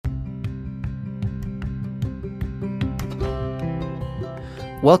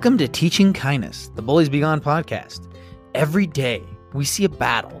Welcome to Teaching Kindness, the Bullies Be Gone podcast. Every day, we see a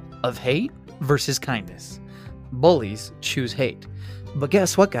battle of hate versus kindness. Bullies choose hate. But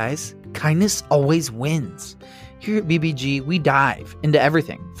guess what, guys? Kindness always wins. Here at BBG, we dive into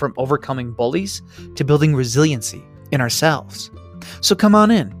everything from overcoming bullies to building resiliency in ourselves. So come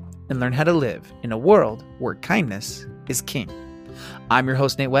on in and learn how to live in a world where kindness is king. I'm your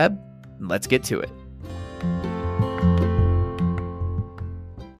host, Nate Webb, and let's get to it.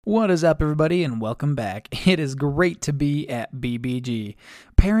 What is up, everybody, and welcome back. It is great to be at BBG.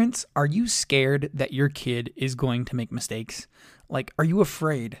 Parents, are you scared that your kid is going to make mistakes? Like, are you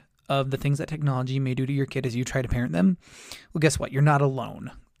afraid of the things that technology may do to your kid as you try to parent them? Well, guess what? You're not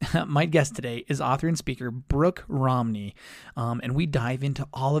alone. My guest today is author and speaker Brooke Romney, and we dive into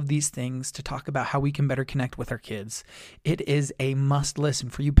all of these things to talk about how we can better connect with our kids. It is a must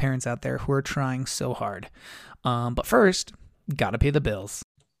listen for you parents out there who are trying so hard. But first, gotta pay the bills.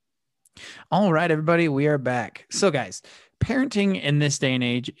 All right, everybody, we are back. So guys, parenting in this day and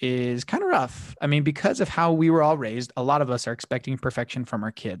age is kind of rough. I mean, because of how we were all raised, a lot of us are expecting perfection from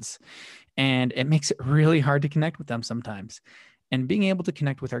our kids, and it makes it really hard to connect with them sometimes. And being able to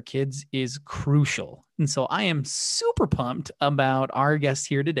connect with our kids is crucial. And so I am super pumped about our guest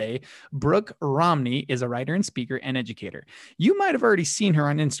here today. Brooke Romney is a writer and speaker and educator. You might have already seen her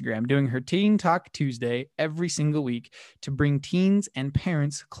on Instagram doing her Teen Talk Tuesday every single week to bring teens and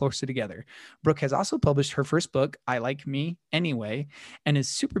parents closer together. Brooke has also published her first book, I Like Me Anyway, and is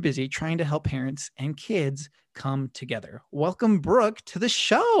super busy trying to help parents and kids come together. Welcome, Brooke, to the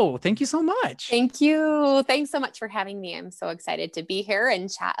show. Thank you so much. Thank you. Thanks so much for having me. I'm so excited to be here and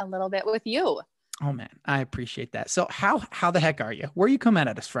chat a little bit with you. Oh man, I appreciate that. So how the heck are you? Where are you coming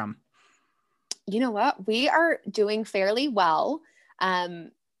at us from? You know what? We are doing fairly well.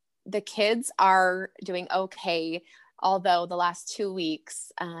 The kids are doing okay. Although the last 2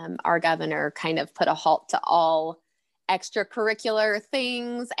 weeks, our governor kind of put a halt to all extracurricular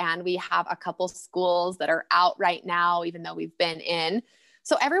things. And we have a couple schools that are out right now, even though we've been in.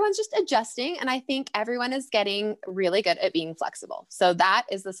 So everyone's just adjusting. And I think everyone is getting really good at being flexible. So that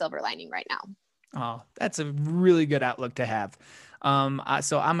is the silver lining right now. Oh, that's a really good outlook to have.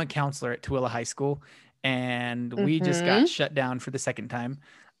 So I'm a counselor at Tooele High School, and we just got shut down for the second time.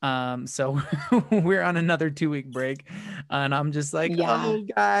 So we're on another 2-week break, and I'm just like, oh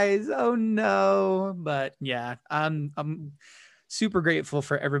guys, oh no. But yeah, I'm super grateful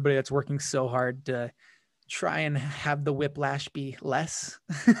for everybody that's working so hard to try and have the whiplash be less.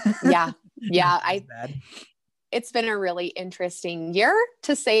 Yeah. It's been a really interesting year,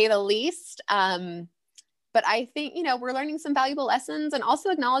 to say the least. But I think, we're learning some valuable lessons and also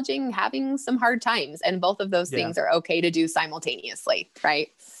acknowledging having some hard times. And both of those things are okay to do simultaneously. Right.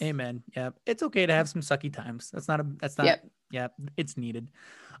 Amen. Yeah. It's okay to have some sucky times. It's needed.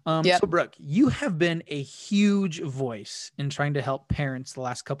 So Brooke, you have been a huge voice in trying to help parents the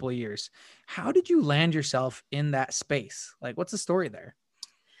last couple of years. How did you land yourself in that space? Like, what's the story there?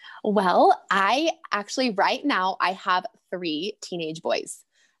 Well, right now I have 3 teenage boys.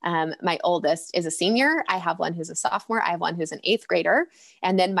 My oldest is a senior. I have one who's a sophomore. I have one who's an 8th grader.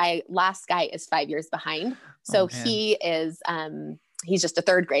 And then my last guy is 5 years behind. So he is, he's just a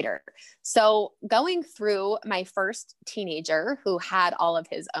 3rd grader. So going through my first teenager who had all of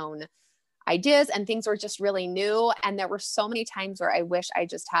his own ideas and things were just really new. And there were so many times where I wish I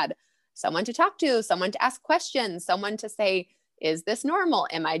just had someone to talk to, someone to ask questions, someone to say, is this normal?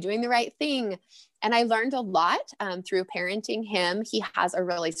 Am I doing the right thing? And I learned a lot through parenting him. He has a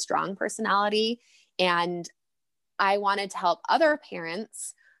really strong personality, and I wanted to help other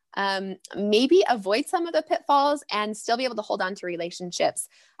parents maybe avoid some of the pitfalls and still be able to hold on to relationships.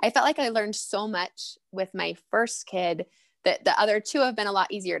 I felt like I learned so much with my first kid that the other 2 have been a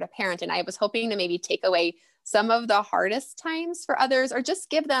lot easier to parent. And I was hoping to maybe take away some of the hardest times for others, or just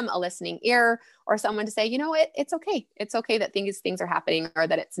give them a listening ear or someone to say, it's okay. It's okay that things are happening, or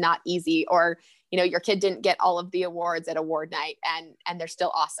that it's not easy, or, your kid didn't get all of the awards at award night and they're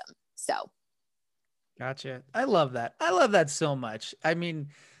still awesome. So. Gotcha. I love that. I love that so much. I mean,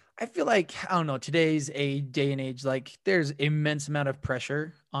 I feel like, I don't know, today's a day and age, like there's immense amount of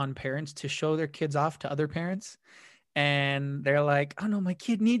pressure on parents to show their kids off to other parents. And they're like, oh no, my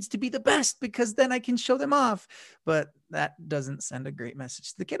kid needs to be the best because then I can show them off. But that doesn't send a great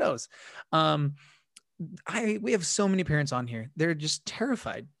message to the kiddos. We have so many parents on here. They're just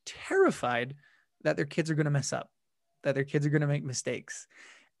terrified that their kids are going to mess up, that their kids are going to make mistakes.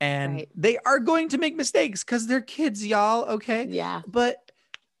 And they are going to make mistakes because they're kids, y'all. Okay. Yeah. But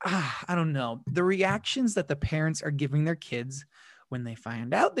I don't know. The reactions that the parents are giving their kids when they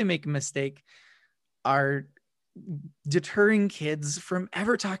find out they make a mistake are deterring kids from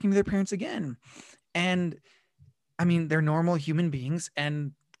ever talking to their parents again. And I mean, they're normal human beings,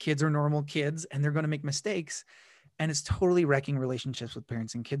 and kids are normal kids, and they're going to make mistakes. And it's totally wrecking relationships with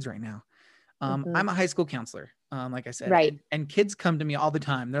parents and kids right now. I'm a high school counselor, like I said, Right. and kids come to me all the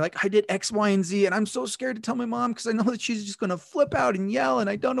time. They're like, I did X, Y, and Z, and I'm so scared to tell my mom because I know that she's just going to flip out and yell, and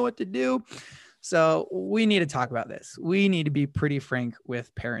I don't know what to do. So we need to talk about this. We need to be pretty frank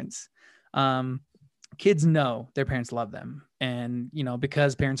with parents. Kids know their parents love them. And, you know,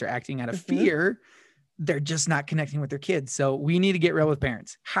 because parents are acting out of fear, they're just not connecting with their kids. So we need to get real with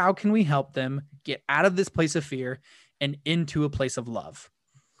parents. How can we help them get out of this place of fear and into a place of love?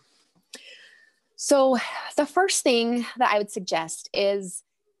 So the first thing that I would suggest is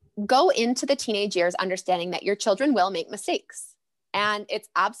go into the teenage years understanding that your children will make mistakes, and it's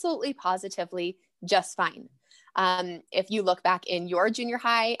absolutely positively just fine. If you look back in your junior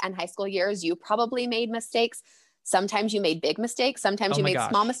high and high school years, you probably made mistakes. Sometimes you made big mistakes. Sometimes you made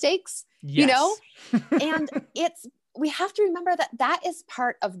small mistakes, you know, and we have to remember that that is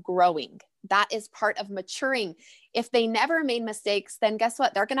part of growing. That is part of maturing. If they never made mistakes, then guess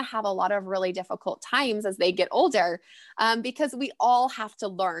what? They're going to have a lot of really difficult times as they get older, because we all have to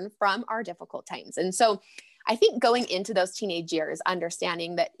learn from our difficult times. And so I think going into those teenage years,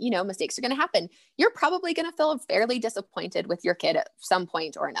 understanding that, you know, mistakes are going to happen, you're probably going to feel fairly disappointed with your kid at some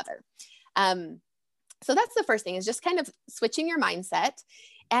point or another. So that's the first thing, is just kind of switching your mindset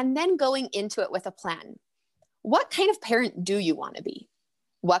and then going into it with a plan. What kind of parent do you want to be?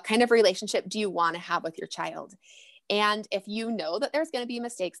 What kind of relationship do you want to have with your child? And if you know that there's going to be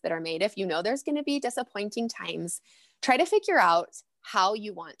mistakes that are made, if you know there's going to be disappointing times, try to figure out how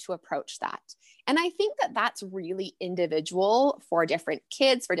you want to approach that. And I think that that's really individual for different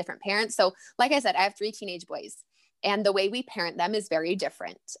kids, for different parents. So like I said, I have 3 teenage boys, and the way we parent them is very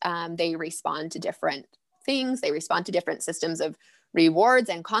different. They respond to different things. They respond to different systems of rewards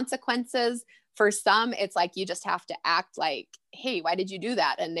and consequences. For some, it's like you just have to act like, hey, why did you do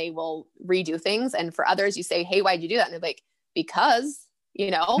that? And they will redo things. And for others, you say, hey, why'd you do that? And they're like, because,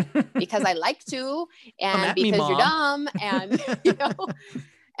 you know, because I like to, and because you're dumb. And, you know,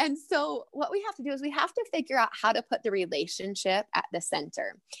 and so what we have to do is we have to figure out how to put the relationship at the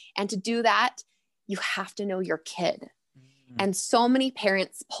center. And to do that, you have to know your kid. And so many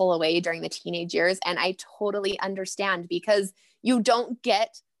parents pull away during the teenage years. And I totally understand, because you don't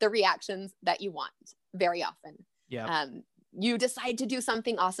get the reactions that you want very often. Yeah. You decide to do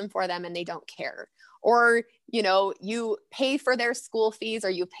something awesome for them and they don't care. Or, you know, you pay for their school fees or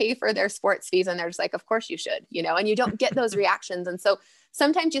you pay for their sports fees and they're just like, of course you should, you know, and you don't get those reactions. And so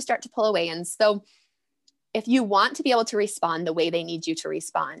sometimes you start to pull away. And so if you want to be able to respond the way they need you to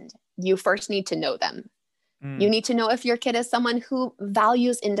respond, you first need to know them. You need to know if your kid is someone who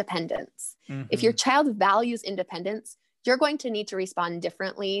values independence. If your child values independence, you're going to need to respond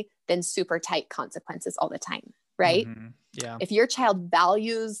differently than super tight consequences all the time, right? Yeah. If your child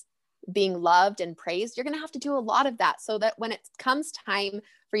values being loved and praised, you're going to have to do a lot of that, so that when it comes time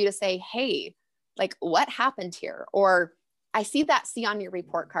for you to say, hey, like, what happened here? Or I see that C on your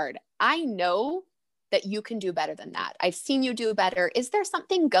report card. I know that you can do better than that. I've seen you do better. Is there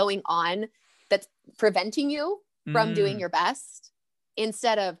something going on that's preventing you from doing your best?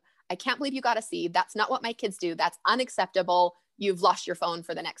 Instead of, I can't believe you got a C. That's not what my kids do. That's unacceptable. You've lost your phone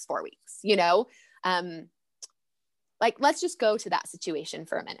for the next 4 weeks, you know? Like, let's just go to that situation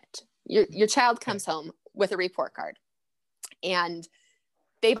for a minute. Your child comes home with a report card and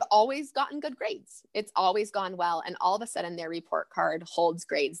they've always gotten good grades. It's always gone well. And all of a sudden their report card holds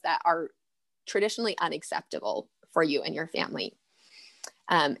grades that are traditionally unacceptable for you and your family.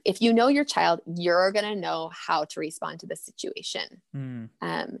 If you know your child, you're going to know how to respond to the situation.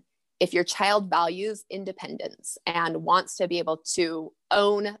 If your child values independence and wants to be able to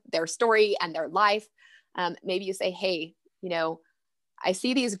own their story and their life, maybe you say, hey, you know, I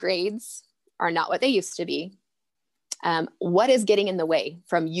see these grades are not what they used to be. What is getting in the way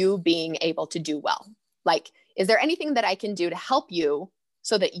from you being able to do well? Like, is there anything that I can do to help you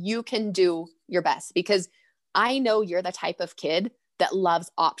so that you can do your best? Because I know you're the type of kid that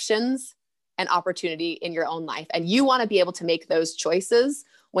loves options and opportunity in your own life. And you want to be able to make those choices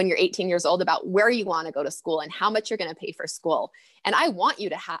when you're 18 years old about where you want to go to school and how much you're going to pay for school. And I want you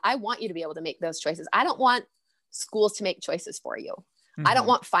to be able to make those choices. I don't want schools to make choices for you. I don't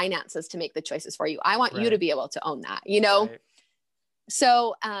want finances to make the choices for you. I want you to be able to own that, you know?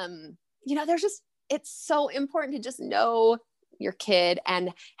 So, you know, it's so important to just know your kid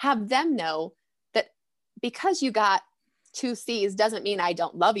and have them know that because you got 2 C's doesn't mean I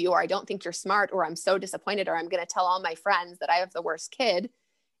don't love you, or I don't think you're smart, or I'm so disappointed, or I'm going to tell all my friends that I have the worst kid.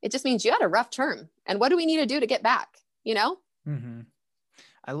 it just means you had a rough term. And what do we need to do to get back? You know? Mm-hmm.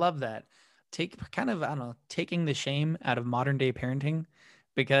 I love that. I don't know, taking the shame out of modern day parenting,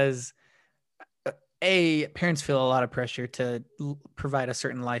 because parents feel a lot of pressure to provide a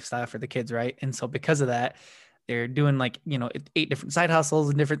certain lifestyle for the kids, right? And so because of that, they're doing like, 8 different side hustles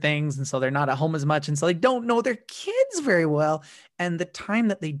and different things. And so they're not at home as much. And so they don't know their kids very well. And the time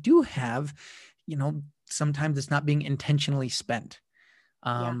that they do have, sometimes it's not being intentionally spent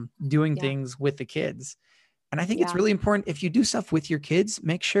doing things with the kids. And I think it's really important, if you do stuff with your kids,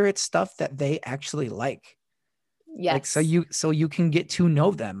 make sure it's stuff that they actually like. Yes. Like, so you can get to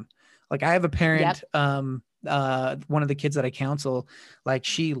know them. Like, I have a parent, one of the kids that I counsel, like,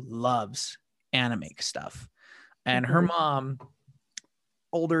 she loves anime stuff. And her mom,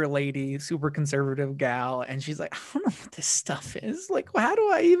 older lady, super conservative gal, and she's like, I don't know what this stuff is. Like, how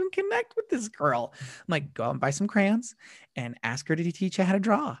do I even connect with this girl? I'm like, go out and buy some crayons and ask her to teach you how to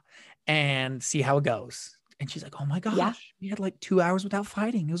draw and see how it goes. And she's like, oh my gosh, we had like 2 hours without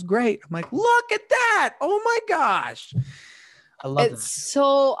fighting. It was great. I'm like, look at that. Oh my gosh. I love it. It's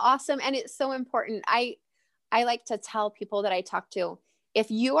so awesome. And it's so important. I like to tell people that I talk to, if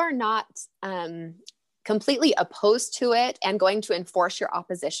you are not completely opposed to it and going to enforce your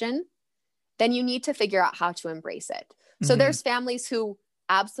opposition, then you need to figure out how to embrace it. So there's families who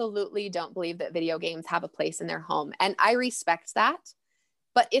absolutely don't believe that video games have a place in their home. And I respect that.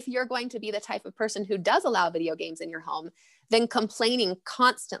 But if you're going to be the type of person who does allow video games in your home, then complaining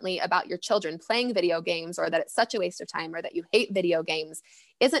constantly about your children playing video games, or that it's such a waste of time, or that you hate video games,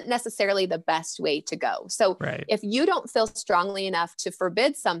 isn't necessarily the best way to go. So if you don't feel strongly enough to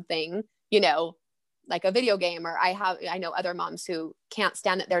forbid something, like a video game, or I know other moms who can't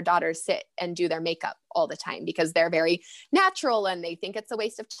stand that their daughters sit and do their makeup all the time because they're very natural and they think it's a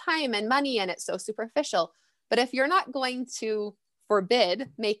waste of time and money and it's so superficial. But if you're not going to forbid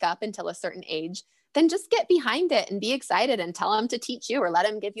makeup until a certain age, then just get behind it and be excited and tell them to teach you, or let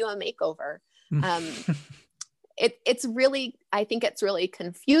them give you a makeover. It's really, I think it's really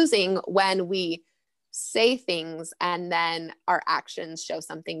confusing when we say things and then our actions show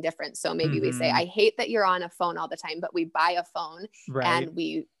something different. So maybe we say, I hate that you're on a phone all the time, but we buy a phone and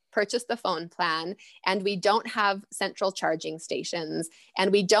we purchase the phone plan, and we don't have central charging stations,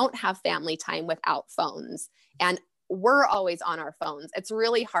 and we don't have family time without phones. And we're always on our phones. It's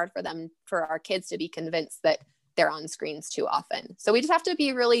really hard for our kids to be convinced that they're on screens too often. So we just have to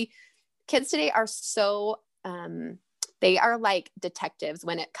be kids today are so, they are like detectives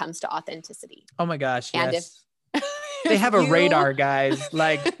when it comes to authenticity. Oh my gosh. And yes. They have a radar, guys.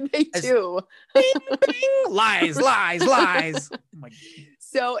 Like, they do. Bing, bing, lies. Oh my.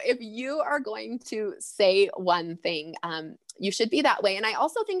 So if you are going to say one thing, you should be that way. And I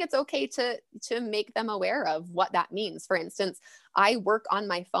also think it's okay to make them aware of what that means. For instance, I work on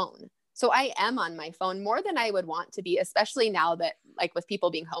my phone. So I am on my phone more than I would want to be, especially now that, like, with people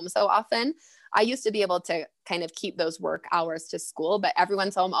being home so often. I used to be able to kind of keep those work hours to school, but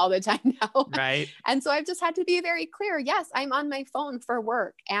everyone's home all the time now. Right. And so I've just had to be very clear. Yes, I'm on my phone for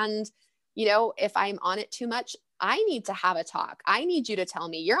work. And, if I'm on it too much, I need to have a talk. I need you to tell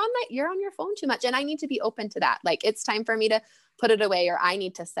me you're on your phone too much. And I need to be open to that. Like, it's time for me to put it away, or I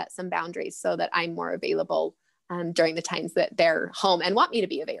need to set some boundaries so that I'm more available during the times that they're home and want me to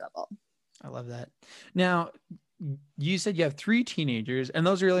be available. I love that. Now, you said you have 3 teenagers, and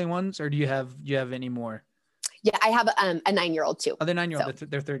those are the only ones, or do you have any more? Yeah, I have a 9-year-old too. Oh, they're 9-year-old. So.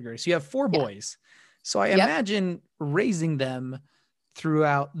 They're third grade. So you have 4 boys. So I imagine raising them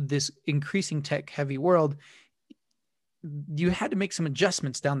throughout this increasing tech heavy world, you had to make some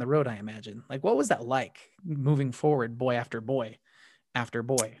adjustments down the road, I imagine. Like, what was that like moving forward, boy after boy after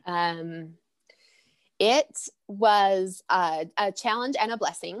boy? It was a challenge and a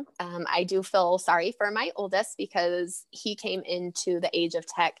blessing. I do feel sorry for my oldest, because he came into the age of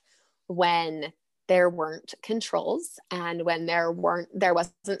tech when there weren't controls, and when there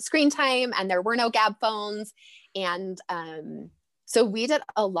wasn't screen time, and there were no gab phones. And so we did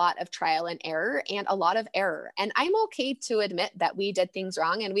a lot of trial and error, and a lot of error. And I'm okay to admit that we did things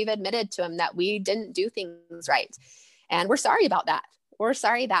wrong, and we've admitted to him that we didn't do things right. And we're sorry about that. We're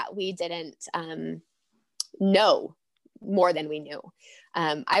sorry that we didn't know more than we knew.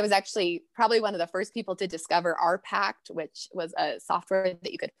 I was actually probably one of the first people to discover RPact, which was a software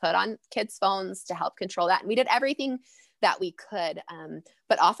that you could put on kids' phones to help control that. And we did everything that we could,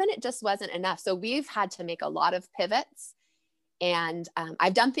 but often it just wasn't enough. So we've had to make a lot of pivots, and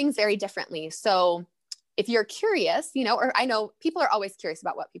I've done things very differently. So if you're curious, or I know people are always curious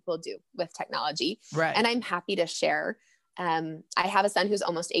about what people do with technology, right? And I'm happy to share. I have a son who's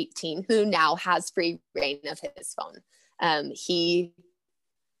almost 18 who now has free reign of his phone. He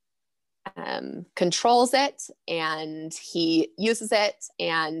controls it and he uses it,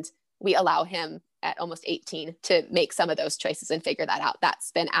 and we allow him at almost 18 to make some of those choices and figure that out.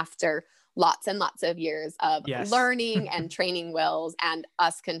 That's been after lots and lots of years of learning and training wheels and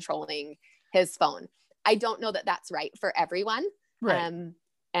us controlling his phone. I don't know that that's right for everyone. Right.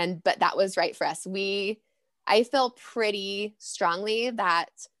 But that was right for us. I feel pretty strongly that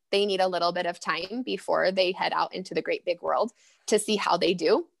they need a little bit of time before they head out into the great big world to see how they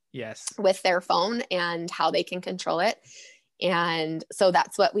do with their phone and how they can control it. And so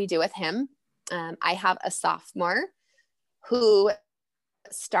that's what we do with him. I have a sophomore who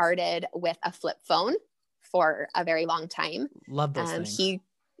started with a flip phone for a very long time. Love those things.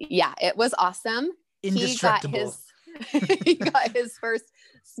 It was awesome. Indestructible. He got his first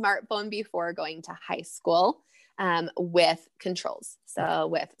smartphone before going to high school, with controls. So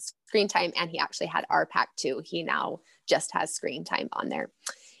with screen time, and he actually had RPAC too. He now just has screen time on there.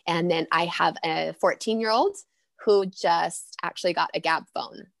 And then I have a 14-year-old who just actually got a Gab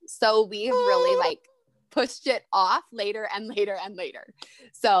phone. So we have really pushed it off later and later and later.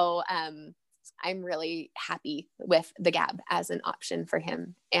 So I'm really happy with the Gab as an option for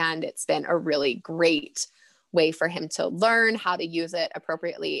him. And it's been a really great way for him to learn how to use it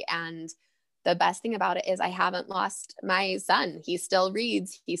appropriately. And the best thing about it is I haven't lost my son. He still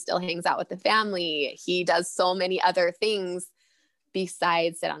reads. He still hangs out with the family. He does so many other things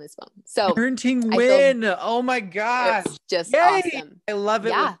besides sit on his phone. So parenting win. Oh my gosh. It's just awesome. I love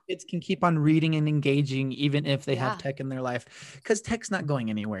it when kids can keep on reading and engaging even if they have tech in their life, because tech's not going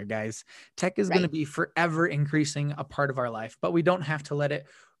anywhere, guys. Tech is going to be forever increasing a part of our life, but we don't have to let it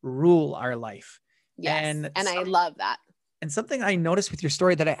rule our life. Yes. And I love that. And something I noticed with your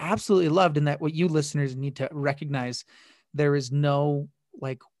story that I absolutely loved, and that what you listeners need to recognize, there is no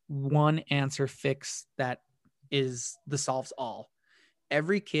one answer fix that solves all.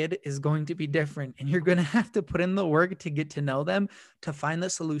 Every kid is going to be different, and you're going to have to put in the work to get to know them to find the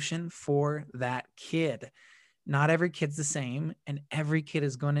solution for that kid. Not every kid's the same, and every kid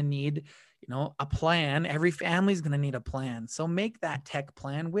is going to need, a plan. Every family is going to need a plan. So make that tech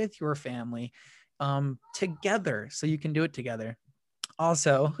plan with your family together so you can do it together.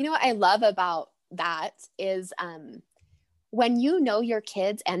 Also, what I love about that is when you know your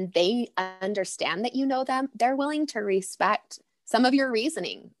kids and they understand that you know them, they're willing to respect some of your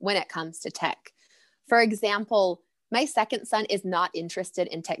reasoning when it comes to tech. For example, my second son is not interested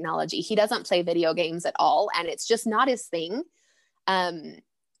in technology. He doesn't play video games at all, and it's just not his thing.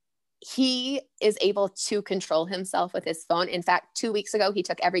 He is able to control himself with his phone. In fact, 2 weeks ago, he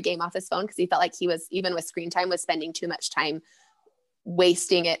took every game off his phone because he felt like he was, even with screen time, was spending too much time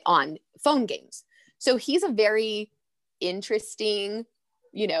wasting it on phone games. So he's a very interesting,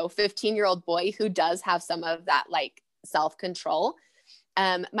 15-year-old boy who does have some of that self-control.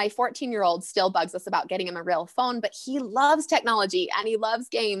 My 14-year-old still bugs us about getting him a real phone, but he loves technology and he loves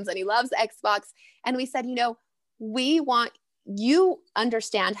games and he loves Xbox. And we said, we want you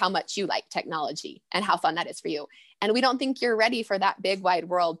understand how much you like technology and how fun that is for you. And we don't think you're ready for that big wide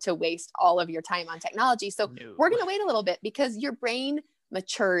world to waste all of your time on technology. So we're going to wait a little bit because your brain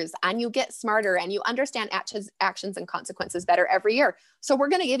matures and you get smarter and you understand actions and consequences better every year. So we're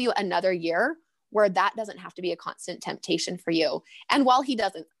going to give you another year where that doesn't have to be a constant temptation for you. And while he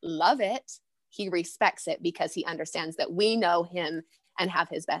doesn't love it, he respects it because he understands that we know him and have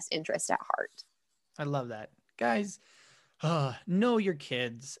his best interest at heart. I love that. Guys, know your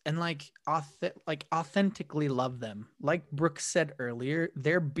kids and authentically love them. Like Brooke said earlier,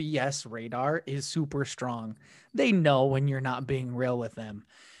 their BS radar is super strong. They know when you're not being real with them.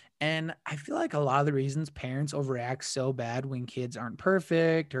 And I feel like a lot of the reasons parents overreact so bad when kids aren't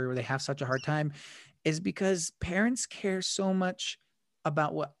perfect or they have such a hard time is because parents care so much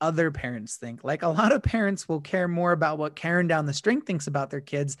about what other parents think. Like a lot of parents will care more about what Karen down the street thinks about their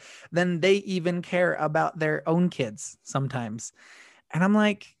kids than they even care about their own kids sometimes. And I'm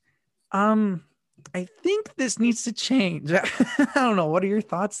like, I think this needs to change. I don't know. What are your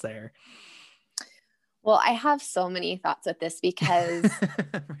thoughts there? Well, I have so many thoughts with this because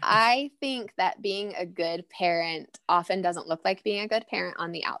I think that being a good parent often doesn't look like being a good parent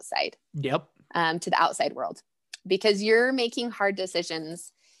on the outside. Yep. To the outside world, because you're making hard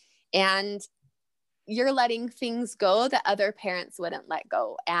decisions and you're letting things go that other parents wouldn't let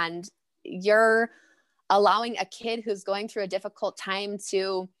go. And you're allowing a kid who's going through a difficult time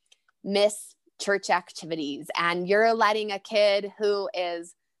to miss church activities. And you're letting a kid who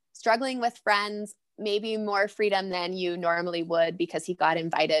is struggling with friends maybe more freedom than you normally would because he got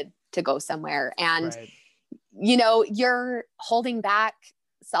invited to go somewhere. And, you're holding back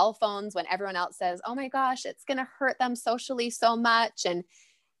cell phones when everyone else says, oh my gosh, it's going to hurt them socially so much. And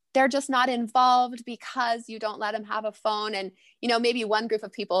they're just not involved because you don't let them have a phone. And, you know, maybe one group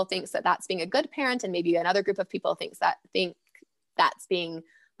of people thinks that that's being a good parent, and maybe another group of people think that's being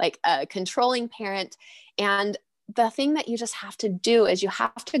like a controlling parent. And the thing that you just have to do is you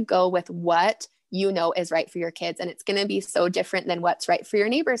have to go with what you know is right for your kids. And it's going to be so different than what's right for your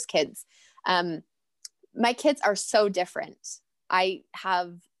neighbor's kids. My kids are so different. I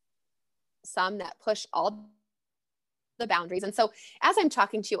have some that push all the boundaries. And so as I'm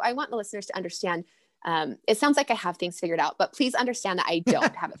talking to you, I want the listeners to understand, it sounds like I have things figured out, but please understand that I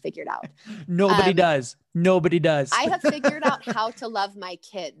don't have it figured out. Nobody does. Nobody does. I have figured out how to love my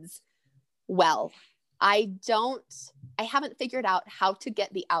kids well. I haven't figured out how to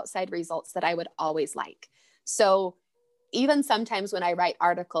get the outside results that I would always like. So even sometimes when I write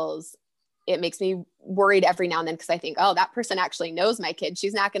articles, it makes me worried every now and then, because I think, oh, that person actually knows my kid.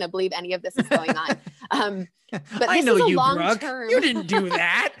 She's not going to believe any of this is going on. But I know you, Brooke. Term, you didn't do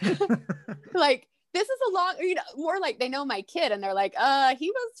that. Like, this is a long, you know, more like they know my kid and they're like,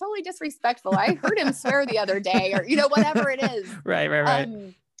 he was totally disrespectful. I heard him swear the other day, or, you know, whatever it is. Right.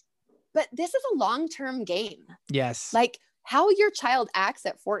 But this is a long-term game. Yes. Like, how your child acts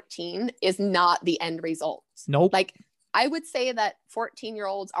at 14 is not the end result. Nope. Like, I would say that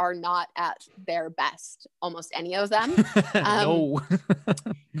 14-year-olds are not at their best, almost any of them. No.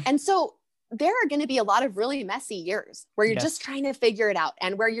 And so there are going to be a lot of really messy years where you're just trying to figure it out,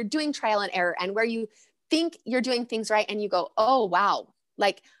 and where you're doing trial and error, and where you think you're doing things right and you go, oh, wow,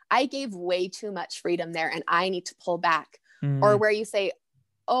 like I gave way too much freedom there and I need to pull back. Or where you say,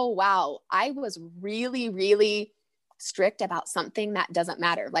 oh, wow, I was really, really strict about something that doesn't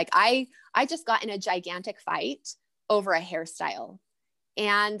matter. Like I just got in a gigantic fight over a hairstyle,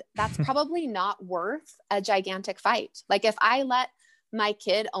 and that's probably not worth a gigantic fight. Like, if I let my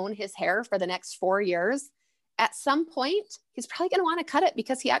kid own his hair for the next 4 years, at some point he's probably going to want to cut it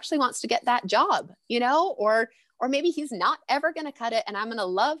because he actually wants to get that job, you know, or maybe he's not ever going to cut it and I'm going to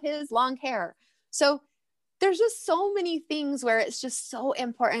love his long hair. So there's just so many things where it's just so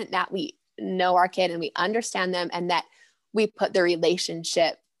important that we know our kid and we understand them, and that we put the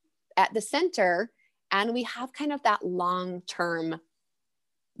relationship at the center, and we have kind of that long-term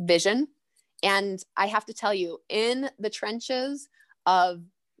vision. And I have to tell you, in the trenches of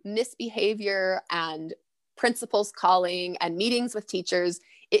misbehavior and principals calling and meetings with teachers,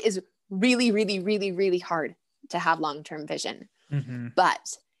 it is really, really, really, really hard to have long-term vision. Mm-hmm.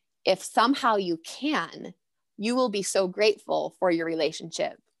 But if somehow you can, you will be so grateful for your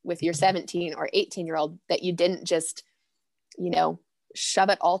relationship with your 17 or 18-year-old that you didn't just, you know, shove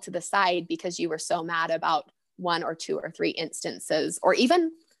it all to the side because you were so mad about 1 or 2 or 3 instances, or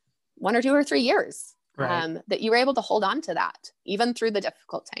even 1 or 2 or 3 years, right. That you were able to hold on to that even through the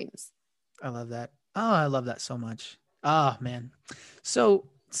difficult times. I love that. Oh, I love that so much. Oh, man. So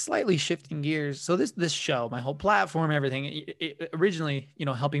slightly shifting gears. So this show, my whole platform, everything, it originally, you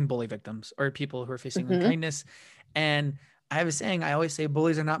know, helping bully victims or people who are facing unkindness. And I have a saying, I always say,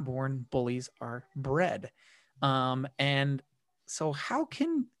 bullies are not born, bullies are bred. And so how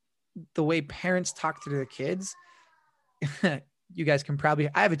can the way parents talk to their kids, you guys can probably,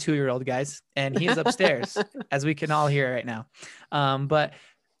 I have a 2-year-old, guys, and he is upstairs as we can all hear right now. But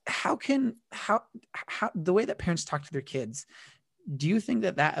how the way that parents talk to their kids, do you think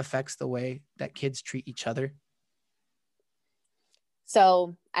that affects the way that kids treat each other?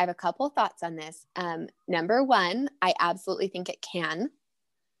 So I have a couple of thoughts on this. Number one, I absolutely think it can.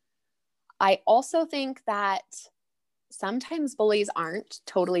 I also think that sometimes bullies aren't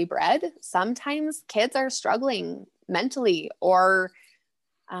totally bred. Sometimes kids are struggling mentally, or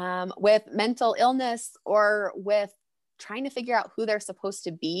with mental illness, or with trying to figure out who they're supposed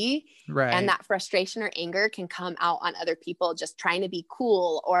to be. Right. And that frustration or anger can come out on other people just trying to be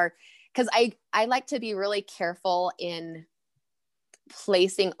cool, or because I like to be really careful in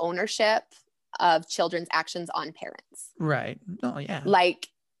placing ownership of children's actions on parents. Right. Oh, yeah. Like,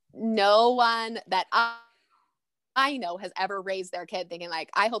 no one that I know has ever raised their kid thinking like,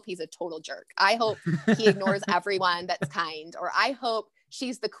 I hope he's a total jerk. I hope he ignores everyone that's kind, or I hope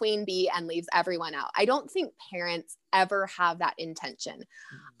she's the queen bee and leaves everyone out. I don't think parents ever have that intention. No.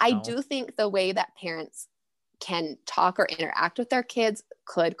 I do think the way that parents can talk or interact with their kids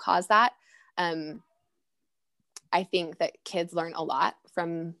could cause that. I think that kids learn a lot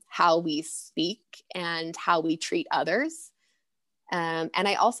from how we speak and how we treat others. And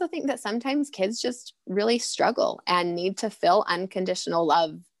I also think that sometimes kids just really struggle and need to feel unconditional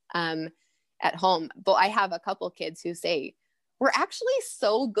love at home. But I have a couple kids who say, we're actually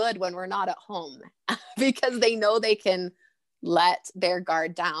so good when we're not at home because they know they can let their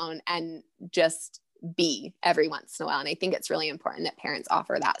guard down and just be every once in a while. And I think it's really important that parents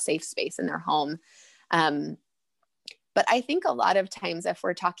offer that safe space in their home. But I think a lot of times if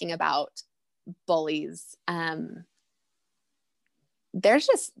we're talking about bullies,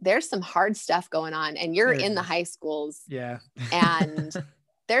 there's some hard stuff going on, and you're in the high schools. Yeah. And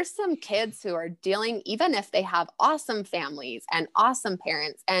there's some kids who are dealing, even if they have awesome families and awesome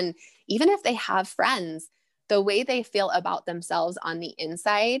parents, and even if they have friends, the way they feel about themselves on the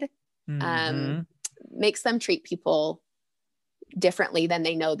inside makes them treat people differently than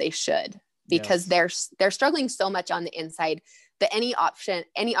they know they should, because they're struggling so much on the inside that any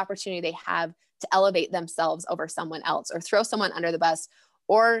opportunity they have to elevate themselves over someone else, or throw someone under the bus,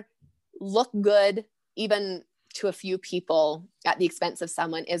 or look good even to a few people at the expense of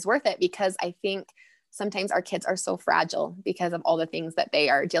someone, is worth it. Because I think sometimes our kids are so fragile because of all the things that they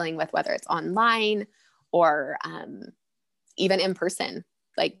are dealing with, whether it's online or even in person,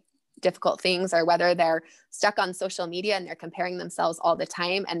 like difficult things, or whether they're stuck on social media and they're comparing themselves all the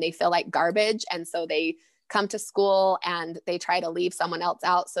time and they feel like garbage. And so they come to school and they try to leave someone else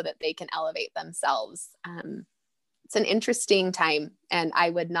out so that they can elevate themselves. It's an interesting time, and I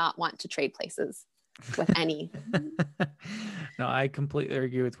would not want to trade places with any. No, I completely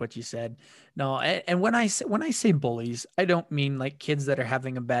agree with what you said. No, and when I say bullies, I don't mean like kids that are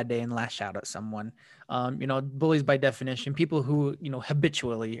having a bad day and lash out at someone. Bullies by definition, people who,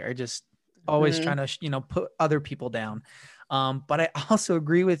 habitually are just always trying to, put other people down. But I also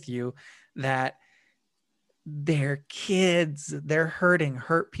agree with you that they're kids, they're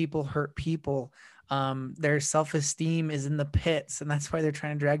hurt people. Their self-esteem is in the pits, and that's why they're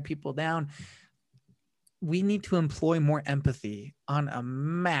trying to drag people down. We need to employ more empathy on a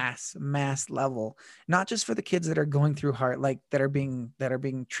mass level, not just for the kids that are going through hard, like that are being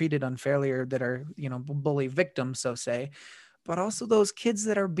treated unfairly, or that are, bully victims, so say, but also those kids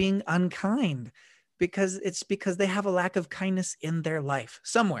that are being unkind because they have a lack of kindness in their life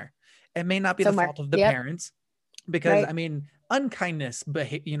somewhere. It may not be the fault of the parents, because unkindness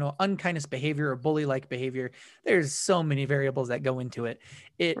behavior or bully-like behavior, there's so many variables that go into it.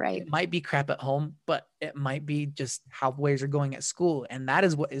 It might be crap at home, but it might be just how ways are going at school. And that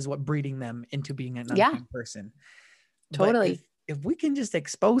is what breeding them into being an unkind person. Totally. But if we can just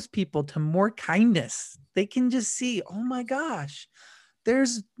expose people to more kindness, they can just see, oh my gosh,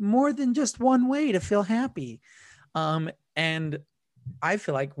 there's more than just one way to feel happy. And I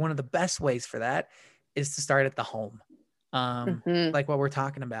feel like one of the best ways for that is to start at the home. Like what we're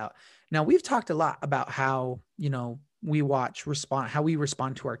talking about. Now, we've talked a lot about how, we how we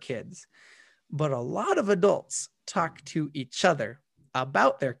respond to our kids, but a lot of adults talk to each other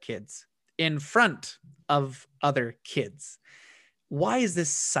about their kids in front of other kids. Why is this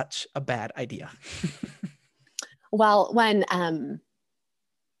such a bad idea? Well, when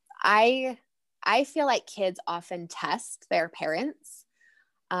I feel like kids often test their parents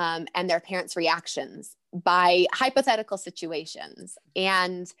and their parents' reactions by hypothetical situations.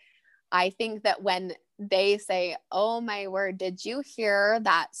 And I think that when they say, oh my word, did you hear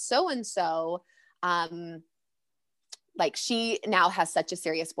that so-and-so, like she now has such a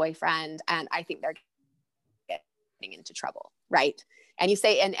serious boyfriend, and I think they're getting into trouble, right? And you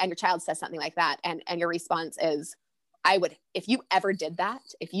say, and your child says something like that, and your response is, if you ever did that,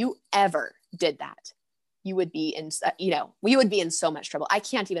 you would be in, we would be in so much trouble. I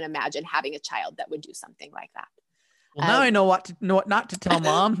can't even imagine having a child that would do something like that. Well, now I know what not to tell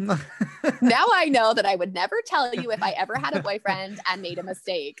mom. Now I know that I would never tell you if I ever had a boyfriend and made a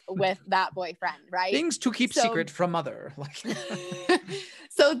mistake with that boyfriend, right? Things to keep secret from mother.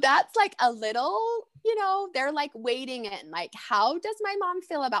 So that's like a little, they're like waiting in, like, how does my mom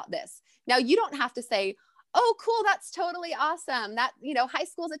feel about this? Now you don't have to say, oh, cool, that's totally awesome. That, high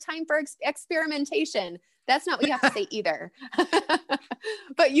school is a time for experimentation. That's not what you have to say either.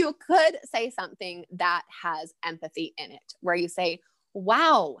 But you could say something that has empathy in it, where you say,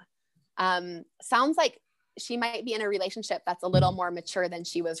 wow, sounds like she might be in a relationship that's a little more mature than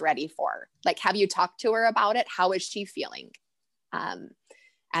she was ready for. Like, have you talked to her about it? How is she feeling? And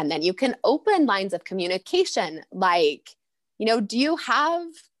then you can open lines of communication. Like, do you have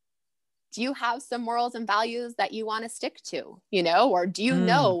some morals and values that you want to stick to, or do you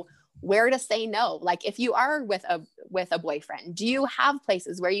know where to say no? Like, if you are with a boyfriend, do you have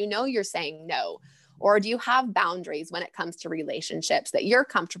places where you're saying no? Or do you have boundaries when it comes to relationships that you're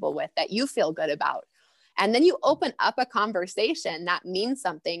comfortable with, that you feel good about? And then you open up a conversation that means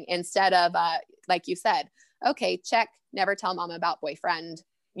something, instead of, like you said, okay, check, never tell mom about boyfriend,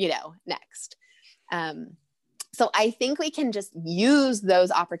 next. So I think we can just use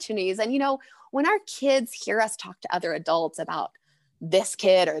those opportunities. And, when our kids hear us talk to other adults about this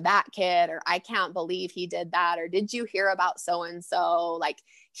kid or that kid, or I can't believe he did that, or did you hear about so-and-so? Like,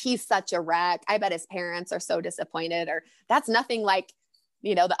 he's such a wreck. I bet his parents are so disappointed, or that's nothing like,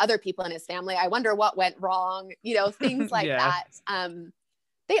 you know, the other people in his family. I wonder what went wrong, you know, things like Yeah. that.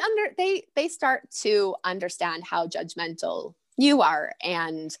 They start to understand how judgmental you are,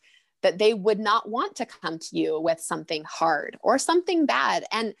 and that they would not want to come to you with something hard or something bad.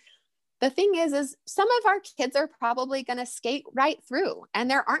 And the thing is some of our kids are probably going to skate right through, and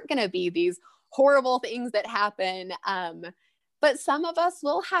there aren't going to be these horrible things that happen. But some of us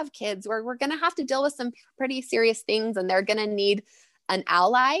will have kids where we're going to have to deal with some pretty serious things, and they're going to need an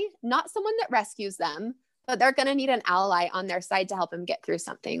ally, not someone that rescues them, but they're going to need an ally on their side to help them get through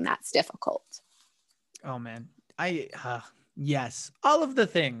something that's difficult. Oh man. Yes. All of the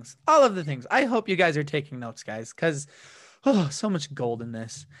things. I hope you guys are taking notes, guys, because so much gold in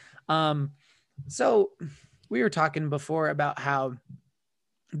this. So we were talking before about how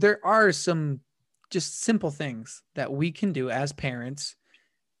there are some just simple things that we can do as parents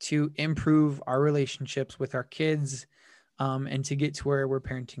to improve our relationships with our kids, and to get to where we're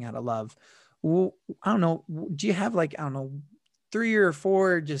parenting out of love. Well, I don't know. Do you have like, I don't know, 3 or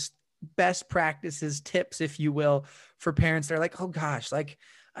 4 just best practices, tips, if you will, for parents that are like, oh gosh, like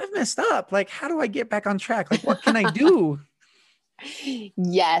I've messed up. Like, how do I get back on track? Like, what can I do?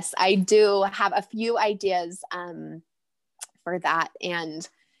 Yes, I do have a few ideas for that. And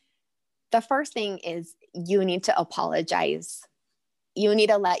the first thing is, you need to apologize. You need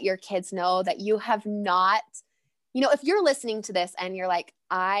to let your kids know that you have not, you know, if you're listening to this and you're like,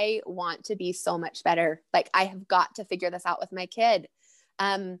 I want to be so much better, like I have got to figure this out with my kid.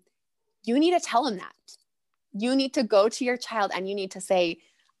 You need to tell them that. You need to go to your child and you need to say,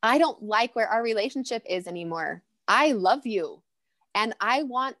 I don't like where our relationship is anymore. I love you. And I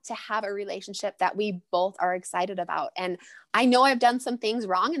want to have a relationship that we both are excited about. And I know I've done some things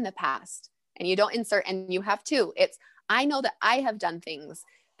wrong in the past, and you don't insert, and you have too. It's, I know that I have done things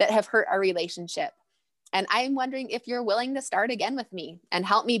that have hurt our relationship. And I'm wondering if you're willing to start again with me and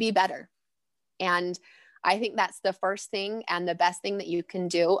help me be better. And I think that's the first thing and the best thing that you can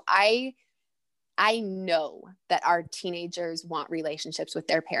do. I know that our teenagers want relationships with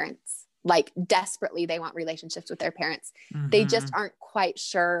their parents. Like, desperately, they want relationships with their parents. Mm-hmm. They just aren't quite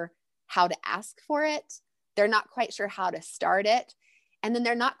sure how to ask for it. They're not quite sure how to start it. And then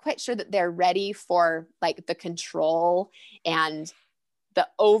they're not quite sure that they're ready for like the control and the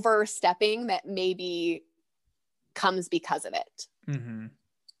overstepping that maybe comes because of it. Mm-hmm.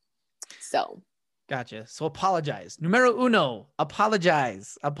 So. Gotcha. So apologize. Numero uno,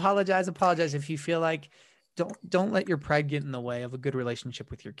 apologize. Apologize if you feel like don't let your pride get in the way of a good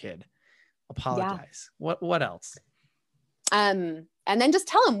relationship with your kid. Apologize. Yeah. What else? And then just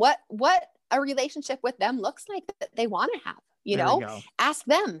tell them what a relationship with them looks like that they want to have, you know, ask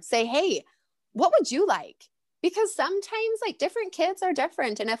them, say, hey, what would you like? Because sometimes like different kids are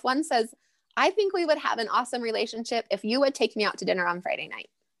different. And if one says, I think we would have an awesome relationship if you would take me out to dinner on Friday night.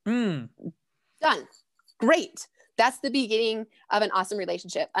 Done. Great. That's the beginning of an awesome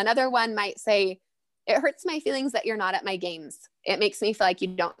relationship. Another one might say, it hurts my feelings that you're not at my games. It makes me feel like you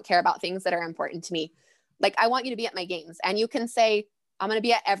don't care about things that are important to me. Like, I want you to be at my games. And you can say, I'm going to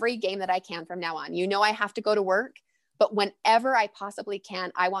be at every game that I can from now on. You know, I have to go to work, but whenever I possibly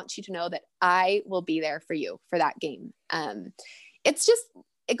can, I want you to know that I will be there for you for that game. It's just,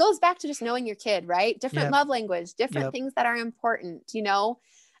 it goes back to just knowing your kid, right? Different love language, different things that are important, you know?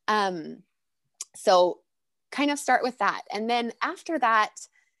 So kind of start with that. And then after that,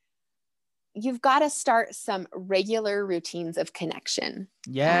 you've got to start some regular routines of connection.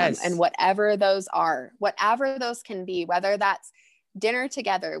 Yes. And whatever those are, whatever those can be, whether that's dinner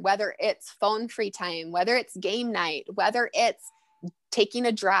together, whether it's phone-free time, whether it's game night, whether it's taking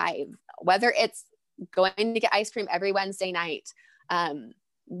a drive, whether it's going to get ice cream every Wednesday night,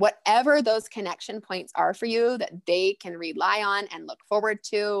 whatever those connection points are for you that they can rely on and look forward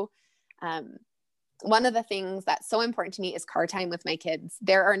to. One of the things that's so important to me is car time with my kids.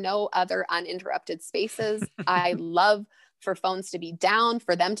 There are no other uninterrupted spaces. I love for phones to be down,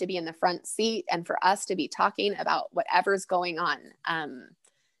 for them to be in the front seat, and for us to be talking about whatever's going on.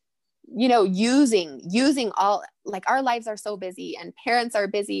 You know, using all, like, our lives are so busy and parents are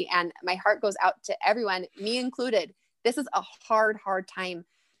busy, and my heart goes out to everyone, me included. This is a hard time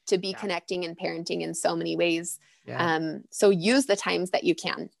to be connecting and parenting in so many ways. So use the times that you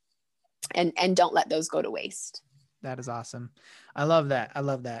can. And don't let those go to waste. That is awesome. I love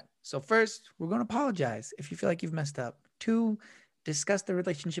that. So first, we're going to apologize if you feel like you've messed up. 2, discuss the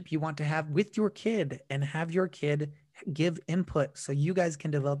relationship you want to have with your kid and have your kid give input so you guys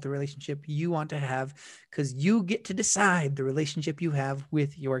can develop the relationship you want to have, because you get to decide the relationship you have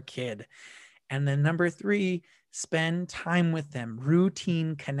with your kid. And then number 3, spend time with them.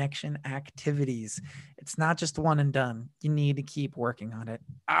 Routine connection activities. It's not just one and done. You need to keep working on it.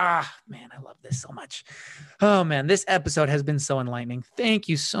 Man, I love this so much. Oh man, this episode has been so enlightening. Thank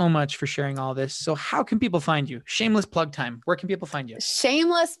you so much for sharing all this. So how can people find you? Shameless plug time. Where can people find you?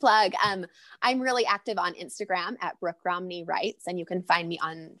 Shameless plug. I'm really active on Instagram at Brooke Romney Writes, and you can find me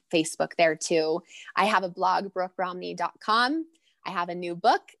on Facebook there too. I have a blog, brookeromney.com. I have a new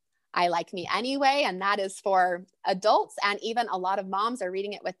book, I Like Me Anyway, and that is for adults, and even a lot of moms are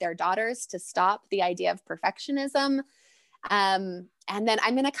reading it with their daughters to stop the idea of perfectionism. And then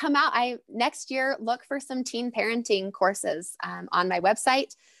I'm going to come out, next year, look for some teen parenting courses on my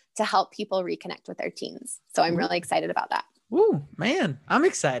website to help people reconnect with their teens. So I'm really excited about that. Ooh, man, I'm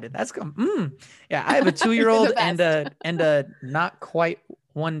excited. That's good. Yeah, I have a 2-year-old and a not quite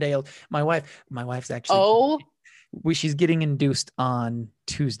 1 day old. My wife's actually, she's getting induced on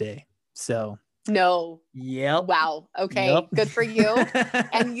Tuesday. So no. Yep. Wow. Okay. Yep. Good for you.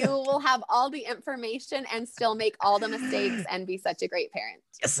 And you will have all the information and still make all the mistakes and be such a great parent.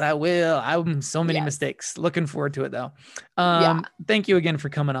 Yes, I will. I'm so many mistakes. Looking forward to it though. Yeah. Thank you again for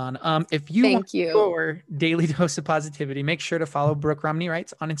coming on. If you want your daily dose of positivity, make sure to follow Brooke Romney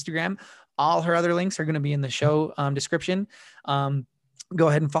Writes on Instagram. All her other links are going to be in the show description. Go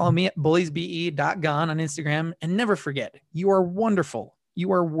ahead and follow me at bulliesbe.gon on Instagram. And never forget, you are wonderful,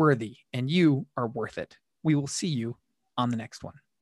 you are worthy, and you are worth it. We will see you on the next one.